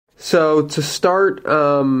So to start,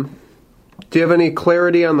 do you have any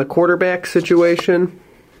clarity on the quarterback situation?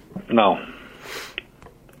 No.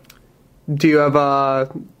 Do you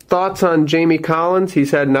have thoughts on Jamie Collins?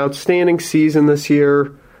 He's had an outstanding season this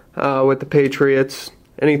year with the Patriots.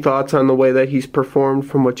 Any thoughts on the way that he's performed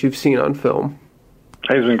from what you've seen on film?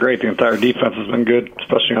 He's been great. The entire defense has been good,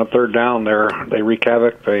 especially on third down. They wreak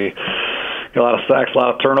havoc. They get a lot of sacks, a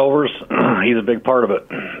lot of turnovers. He's a big part of it,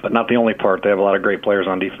 but not the only part. They have a lot of great players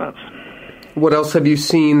on defense. What else have you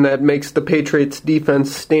seen that makes the Patriots'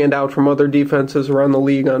 defense stand out from other defenses around the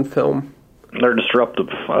league on film? They're disruptive.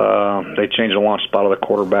 They change the launch spot of the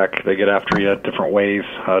quarterback. They get after you different ways,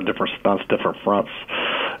 different stunts, different fronts.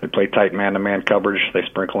 They play tight man-to-man coverage. They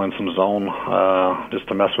sprinkle in some zone just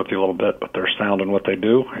to mess with you a little bit, but they're sound in what they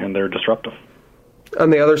do, and they're disruptive. On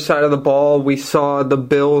the other side of the ball, we saw the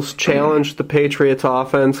Bills challenge the Patriots'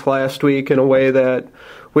 offense last week in a way that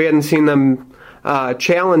we hadn't seen them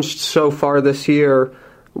challenged so far this year.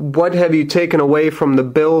 What have you taken away from the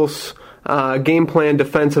Bills' game plan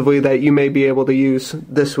defensively that you may be able to use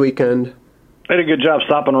this weekend? They did a good job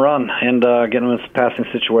stopping the run and getting them in passing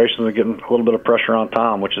situations and getting a little bit of pressure on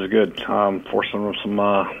Tom, which is good, forcing them some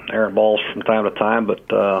errant balls from time to time. But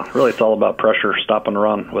really it's all about pressure, stopping the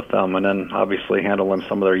run with them, and then obviously handling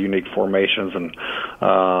some of their unique formations and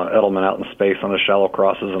Edelman out in space on the shallow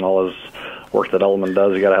crosses and all his work that Edelman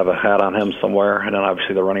does. You got to have a hat on him somewhere. And then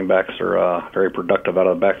obviously the running backs are very productive out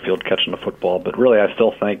of the backfield catching the football. But really I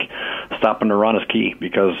still think stopping the run is key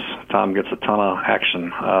because Tom gets a ton of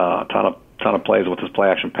action, a ton of plays with his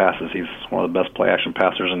play-action passes. He's one of the best play-action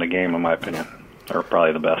passers in the game, in my opinion, or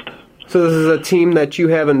probably the best. So this is a team that you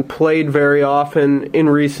haven't played very often in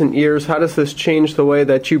recent years. How does this change the way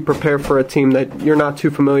that you prepare for a team that you're not too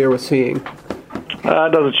familiar with seeing?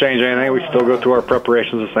 It doesn't change anything. We still go through our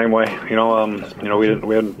preparations the same way.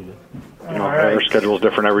 Our schedule is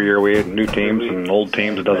different every year. We had new teams and old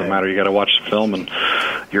teams. It doesn't matter. You got to watch the film and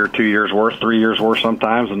year, 2 years worth, 3 years worth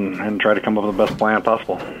sometimes, and try to come up with the best plan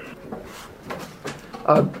possible.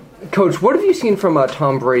 Coach, what have you seen from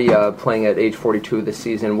Tom Brady playing at age 42 this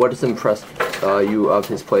season? What has impressed you of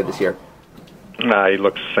his play this year? He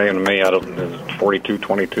looks the same to me. Out of 42,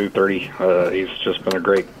 22, 30. He's just been a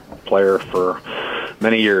great player for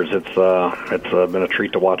many years. It's been a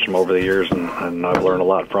treat to watch him over the years, and I've learned a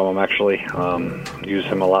lot from him, actually. Use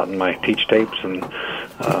him a lot in my teach tapes, and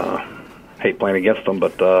hate playing against him,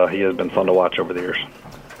 but he has been fun to watch over the years.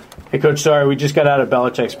 Hey, Coach, sorry, we just got out of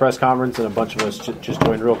Belichick's press conference, and a bunch of us just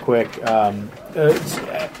joined real quick.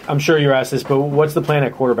 I'm sure you're asked this, but what's the plan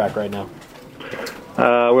at quarterback right now?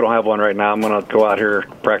 We don't have one right now. I'm going to go out here,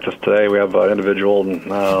 practice today. We have individual and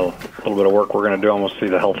a little bit of work we're going to do. I'm going to see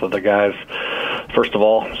the health of the guys. First of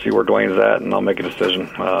all, see where Dwayne's at, and I'll make a decision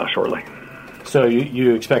shortly. So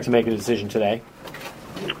you expect to make a decision today?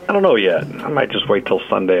 I don't know yet. I might just wait till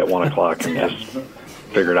Sunday at 1 o'clock and just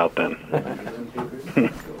figure it out then.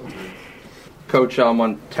 Coach,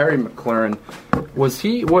 on Terry McLaurin, was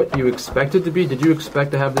he what you expected to be? Did you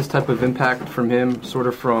expect to have this type of impact from him sort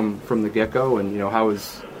of from the get-go? And, how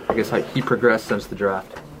he progressed since the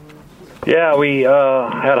draft? Yeah, we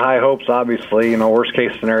had high hopes, obviously. Worst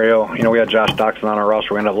case scenario, we had Josh Doctson on our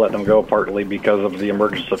roster. We ended up letting him go partly because of the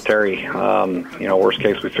emergence of Terry. Worst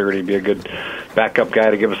case, we figured he'd be a good backup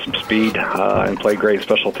guy to give us some speed and play great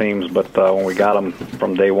special teams. But when we got him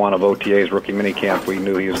from day one of OTA's rookie minicamp, we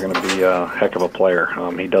knew he was going to be a heck of a player.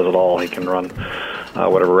 He does it all. He can run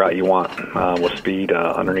whatever route you want with speed,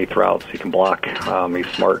 underneath routes. He can block. He's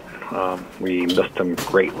smart. We missed him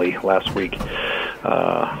greatly last week.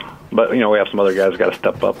 But, we have some other guys got to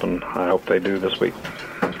step up, and I hope they do this week.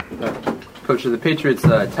 Coach, the Patriots'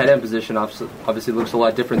 tight end position obviously looks a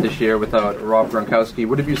lot different this year without Rob Gronkowski.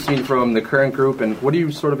 What have you seen from the current group, and what do you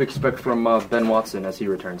sort of expect from Ben Watson as he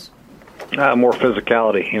returns? More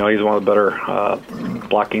physicality. He's one of the better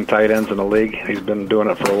blocking tight ends in the league. He's been doing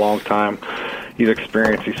it for a long time. He's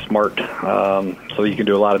experienced. He's smart. So you can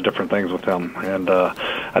do a lot of different things with him. And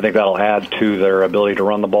I think that'll add to their ability to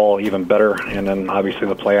run the ball even better. And then obviously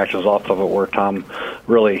the play actions off of it where Tom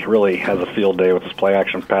really, really has a field day with his play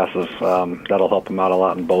action passes. That'll help him out a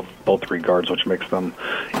lot in both regards, which makes them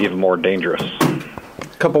even more dangerous.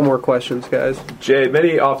 Couple more questions, guys. Jay,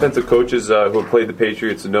 many offensive coaches who have played the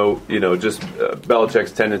Patriots know, just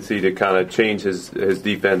Belichick's tendency to kind of change his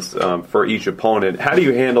defense for each opponent. How do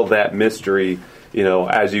you handle that mystery,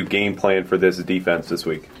 as you game plan for this defense this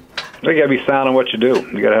week? You got to be sound in what you do.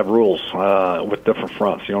 You got to have rules with different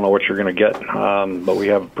fronts. You don't know what you're going to get, but we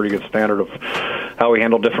have a pretty good standard of how we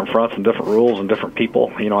handle different fronts and different rules and different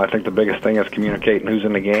people. I think the biggest thing is communicating who's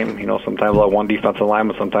in the game. Sometimes we'll have one defensive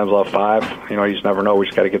lineman, sometimes we'll have five. You just never know. We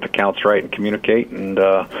just got to get the counts right and communicate, and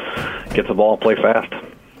get the ball and play fast.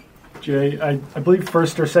 Jay, I believe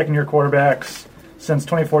first or second year quarterbacks since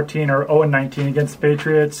 2014 are 0-19 against the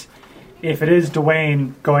Patriots. If it is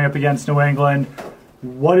Dwayne going up against New England,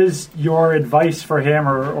 what is your advice for him,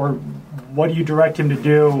 or what do you direct him to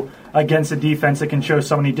do against a defense that can show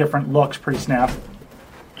so many different looks pre-snap?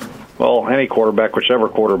 Well, any quarterback, whichever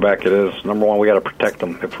quarterback it is, number one, we got to protect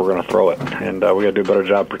them if we're going to throw it, and we got to do a better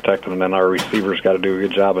job protecting them. And then our receivers got to do a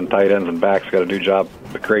good job, and tight ends and backs got to do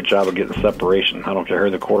a great job of getting separation. I don't care who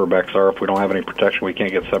the quarterbacks are. If we don't have any protection, we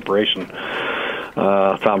can't get separation.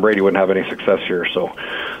 Tom Brady wouldn't have any success here. So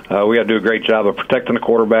we got to do a great job of protecting the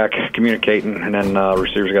quarterback, communicating, and then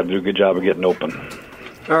receivers got to do a good job of getting open.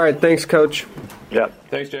 All right, thanks, Coach. Yeah.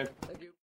 Thanks, Jay.